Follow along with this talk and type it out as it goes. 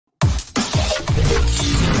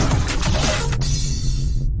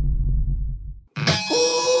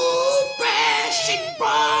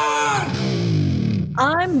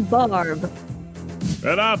Barb.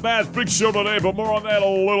 And I'm Bash. Big show today, but more on that a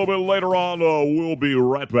little bit later on. We'll be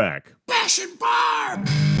right back. Bash and Barb!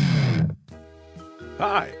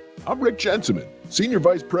 Hi, I'm Rick Gentleman, Senior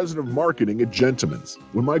Vice President of Marketing at Gentleman's.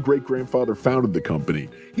 When my great-grandfather founded the company,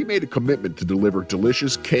 he made a commitment to deliver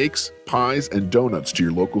delicious cakes, pies, and donuts to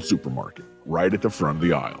your local supermarket, right at the front of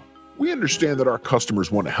the aisle. We understand that our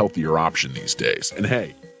customers want a healthier option these days, and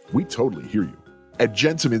hey, we totally hear you. At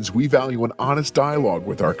Gentleman's, we value an honest dialogue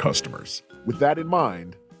with our customers. With that in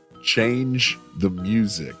mind, change the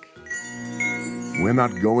music. We're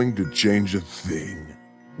not going to change a thing.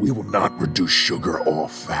 We will not reduce sugar or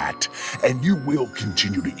fat, and you will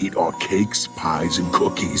continue to eat our cakes, pies, and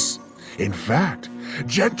cookies. In fact,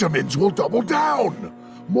 Gentleman's will double down.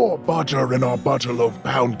 More butter in our butterloaf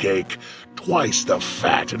pound cake, twice the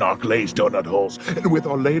fat in our glazed donut holes, and with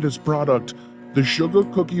our latest product, the Sugar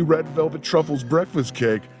Cookie Red Velvet Truffles Breakfast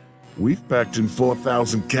Cake, we've packed in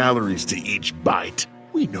 4,000 calories to each bite.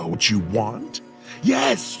 We know what you want.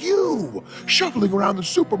 Yes, you! Shuffling around the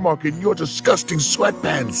supermarket in your disgusting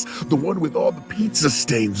sweatpants, the one with all the pizza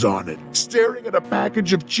stains on it, staring at a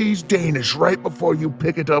package of cheese Danish right before you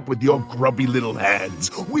pick it up with your grubby little hands.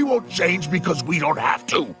 We won't change because we don't have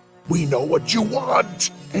to. We know what you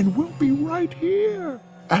want, and we'll be right here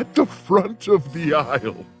at the front of the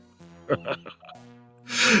aisle.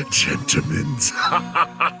 Gentlemen's.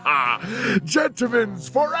 Gentlemen's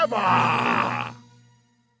forever!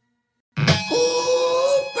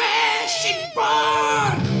 Ooh, Bash and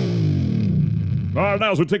Barb! All right,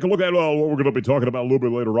 now as we take a look at what we're going to be talking about a little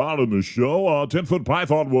bit later on in the show, 10-foot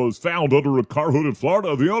python was found under a car hood in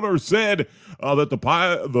Florida. The owner said that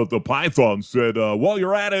the python said, while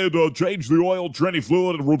you're at it, change the oil, tranny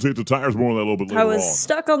fluid, and rotate the tires. More on that a little bit later on. I was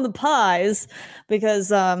stuck on the pies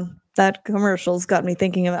because that commercial's got me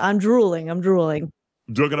thinking of it. I'm drooling.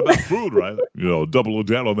 Talking about food, right? You know, doubling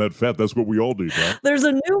down on that fat. That's what we all need, right? There's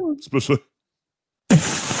a new...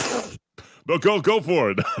 No, go for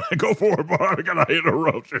it. Go for it, Barb. I gotta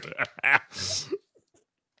interrupt you.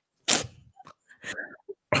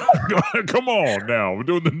 Come on now. We're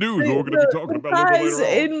doing the news. We're going to be talking about a little bit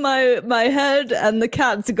later on. In my head, and the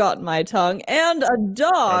cat's got my tongue. And a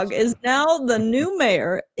dog is now the new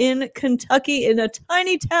mayor in Kentucky in a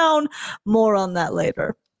tiny town. More on that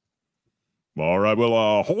later. All right,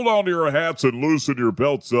 well, hold on to your hats and loosen your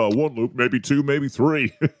belts. One loop, maybe two, maybe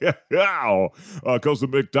three. Because the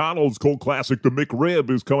McDonald's Cold Classic, the McRib,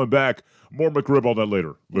 is coming back. More McRib on that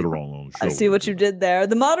later on the show. I see what you did there.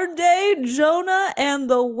 The modern day Jonah and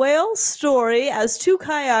the whale story as two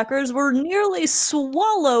kayakers were nearly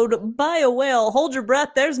swallowed by a whale. Hold your breath,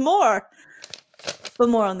 there's more. But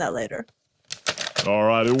more on that later. All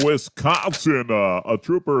right, in Wisconsin, a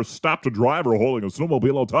trooper stopped a driver holding a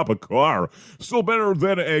snowmobile on top of a car. Still better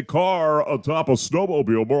than a car on top of a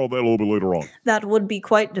snowmobile. More on that a little bit later on. That would be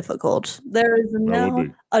quite difficult. There is now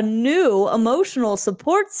a new emotional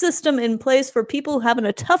support system in place for people having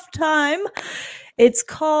a tough time. It's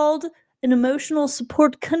called an Emotional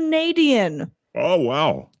Support Canadian. Oh,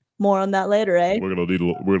 wow. More on that later, eh? We're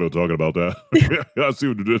gonna talk about that. I see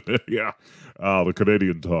what you did. Yeah. The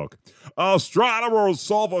Canadian talk. Astronomers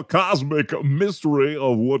solve a cosmic mystery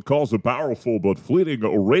of what caused a powerful but fleeting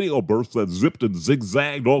radio burst that zipped and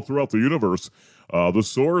zigzagged all throughout the universe. The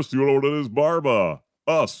source, you know what it is, Barb?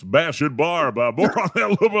 Us, Bash and Barb. More on that a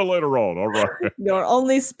little bit later on. All right. You're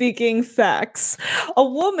only speaking facts. A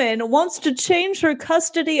woman wants to change her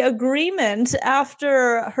custody agreement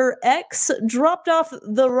after her ex dropped off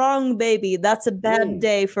the wrong baby. That's a bad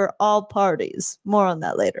day for all parties. More on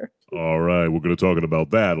that later. All right, we're going to talk about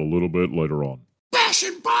that a little bit later on. Bash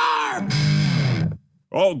and Barb!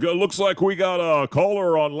 Oh, looks like we got a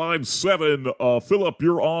caller on line 7. Philip,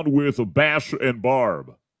 you're on with Bash and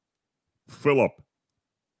Barb.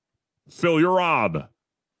 Phil, you're on.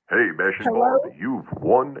 Hey, Bash and Barb, you've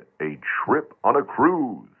won a trip on a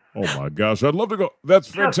cruise. Oh, my gosh, I'd love to go. That's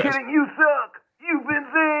fantastic. Just kidding, you suck. You've been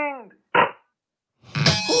zinged.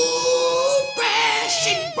 Ooh, Bash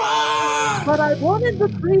and Barb! But I wanted the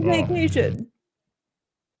free vacation.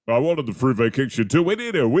 I wanted the free vacation too. We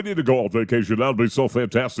need to go on vacation. That'd be so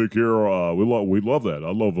fantastic here. We love that.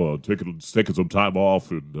 I love taking some time off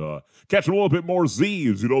and catching a little bit more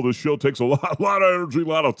Z's. You know, this show takes a lot of energy, a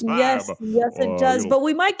lot of time. Yes, it does. But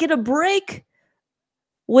we might get a break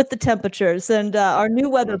with the temperatures and our new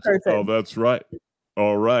weather person. Oh, that's right.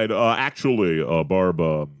 All right. Actually, Barb,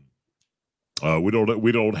 we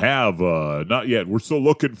don't have not yet. We're still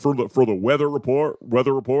looking for the weather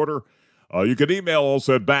reporter. You can email us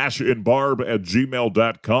at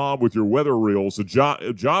bashandbarb@gmail.com with your weather reels.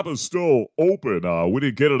 The job is still open. We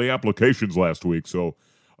didn't get any applications last week, so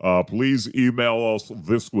please email us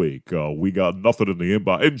this week. We got nothing in the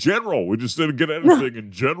inbox. In general, we just didn't get anything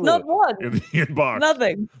in general. Not one. In the inbox.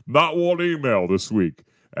 Nothing. Not one email this week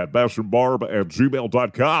at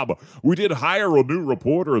bashandbarb@gmail.com. We did hire a new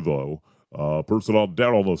reporter, though. Person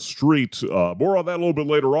down on the street. More on that a little bit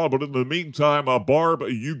later on. But in the meantime, Barb,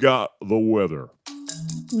 you got the weather.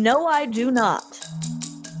 No, I do not.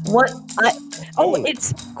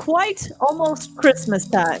 It's quite almost Christmas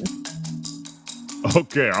time.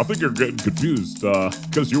 Okay, I think you're getting confused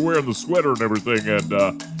because you're wearing the sweater and everything, and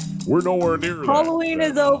we're nowhere near Halloween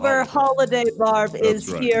that. is over. Holiday Barb is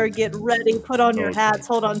right. here. Get ready. Put on your hats.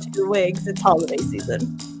 Hold on to your wigs. It's holiday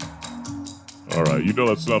season. All right, you know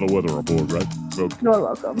that's not a weather report, right? Okay. You're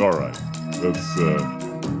welcome. All right,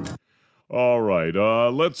 all right.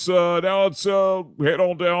 Let's head on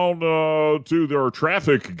down to their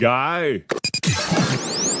traffic guy.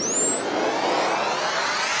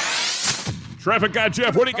 Traffic guy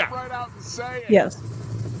Jeff, what do you got? Right out and say it. Yes.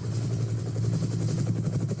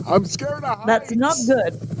 I'm scared of heights. That's not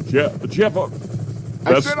good. Jeff,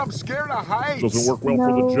 I said I'm scared of heights. doesn't work well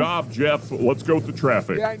for the job, Jeff. Let's go with the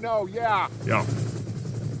traffic. Yeah, I know. Yeah. Yeah.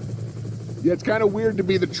 Yeah, it's kind of weird to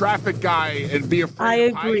be the traffic guy and be afraid I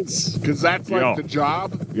of agree. heights, because that's like the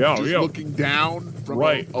job. Yeah, just looking down from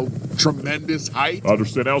a tremendous height. I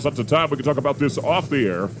understand. Now's not the time. We can talk about this off the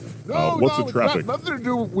air. What's the traffic? It's nothing to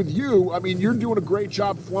do with you. I mean, you're doing a great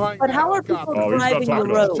job flying. But how are people driving the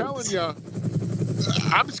roads? I'm telling you,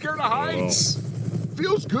 I'm scared of heights.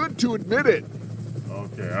 Feels good to admit it.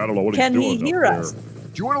 Okay, I don't know what Can he's doing. he hear us? Do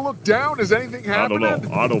you want to look down? Is anything happening? I don't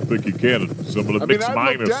know. I don't think he can. Some of the mixed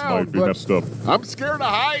minus might be messed up. I'm scared of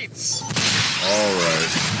heights. All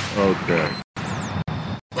right. Okay.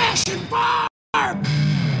 Fashion Barb!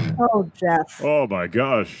 Oh, Jeff. Oh, my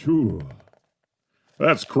gosh. Whew.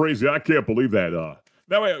 That's crazy. I can't believe that.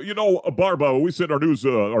 Now, you know, Barba, we sent our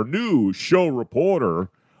new show reporter,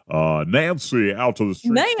 Nancy, out to the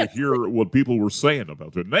streets to hear what people were saying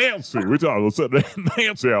about it. Nancy, let's send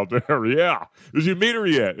Nancy out there. Yeah. Did you meet her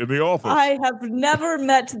yet in the office? I have never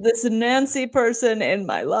met this Nancy person in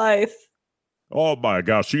my life. Oh, my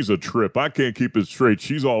gosh. She's a trip. I can't keep it straight.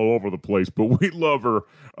 She's all over the place, but we love her.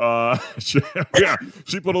 She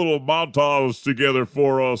put a little montage together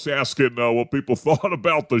for us asking what people thought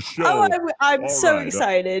about the show. Oh, I'm so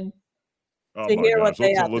excited to hear what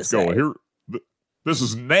they have to say. Let's go. This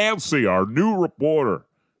is Nancy, our new reporter.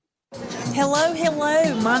 Hello.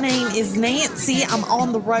 My name is Nancy. I'm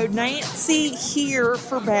on the road. Nancy here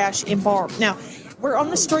for Bash and Barb. Now, we're on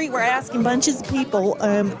the street. We're asking bunches of people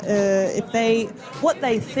what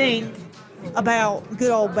they think about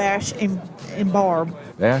good old Bash and Barb.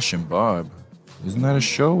 Bash and Barb? Isn't that a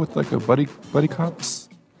show with like a buddy cops?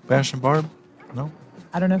 Bash and Barb? No?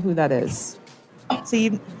 I don't know who that is. So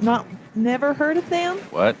you've never heard of them?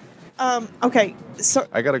 What? Okay. So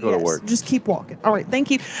I gotta go to work. Just keep walking. All right.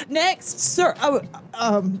 Thank you. Next, sir.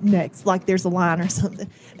 Next, like there's a line or something.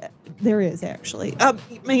 There is actually.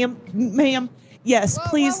 Ma'am. Yes,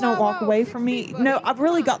 please don't walk away from me. No, I've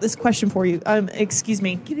really got this question for you. Excuse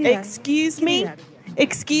me.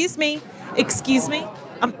 Excuse me.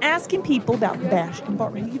 I'm asking people about Bash and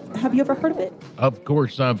Barb. Have you ever heard of it? Of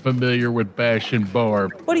course I'm familiar with Bash and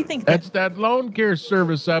Barb. What do you think? That's that lawn care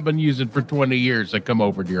service I've been using for 20 years. They come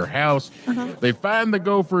over to your house. They find the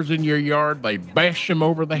gophers in your yard. They bash them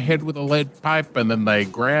over the head with a lead pipe, and then they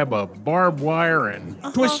grab a barbed wire and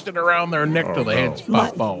twist it around their neck till the heads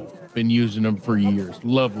pop off. Been using them for years.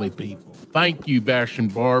 Lovely people. Thank you, Bash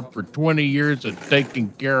and Barb, for 20 years of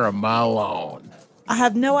taking care of my lawn. I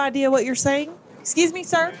have no idea what you're saying. Excuse me,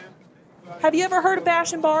 sir. Have you ever heard of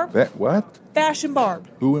Bash and Barb? What? Bash and Barb.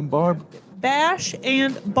 Who and Barb? Bash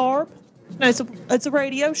and Barb. No, it's a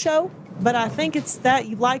radio show, but I think it's that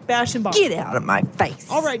you like Bash and Barb. Get out of my face.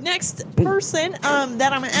 All right, next person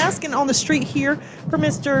that I'm asking on the street here for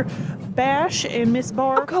Mr. Bash and Miss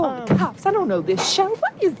Barb. I'm calling the cops. I don't know this show.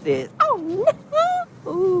 What is this? Oh,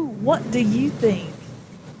 no. Ooh, what do you think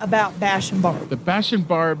about Bash and Barb? The Bash and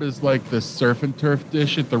Barb is like the surf and turf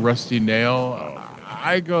dish at the Rusty Nail.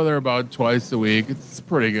 I go there about twice a week. It's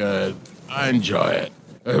pretty good. I enjoy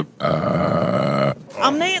it.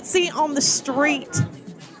 I'm Nancy on the street.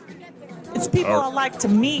 It's people I like to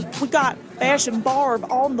meet. We got Bash and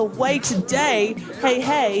Barb on the way today.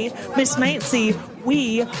 Hey, Miss Nancy,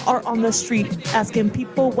 we are on the street asking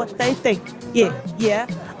people what they think. Yeah,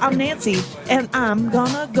 I'm Nancy, and I'm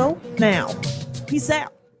gonna go now. Peace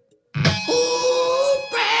out. Ooh,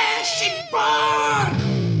 Bash and Barb!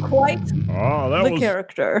 Quite Oh, that the was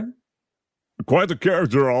character. Quite the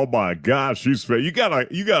character. Oh my gosh, you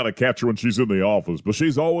gotta catch her when she's in the office, but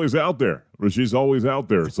she's always out there.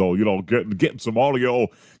 So getting some audio,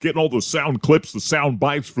 getting all the sound clips, the sound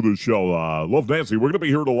bites for the show. Love Nancy. We're gonna be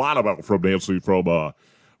hearing a lot about from Nancy from on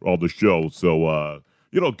the show. So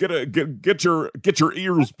get your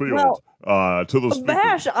ears peeled to the speakers.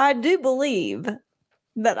 Bash, I do believe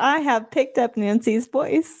that I have picked up Nancy's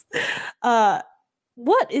voice.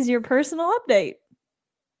 What is your personal update?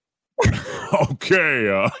 Okay,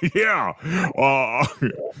 yeah.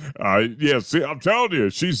 See, I'm telling you,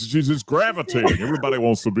 she's just gravitating. Everybody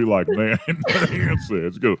wants to be like Nancy.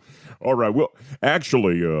 It's good. All right. Well,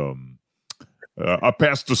 actually, I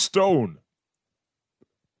passed a stone.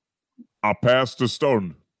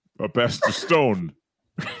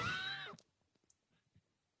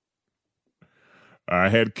 I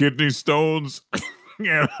had kidney stones,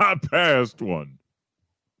 and I passed one.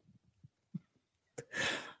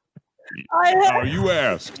 You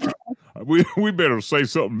asked. We better say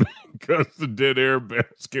something because the dead air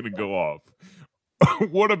is gonna go off.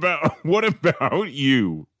 What about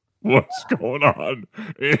you? What's going on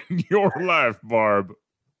in your life, Barb?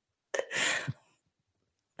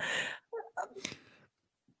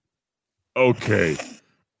 Okay.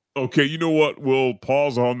 You know what? We'll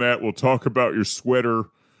pause on that. We'll talk about your sweater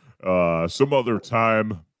some other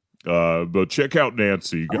time. But check out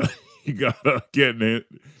Nancy. You gotta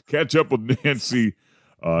catch up with Nancy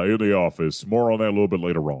in the office. More on that a little bit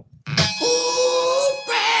later on.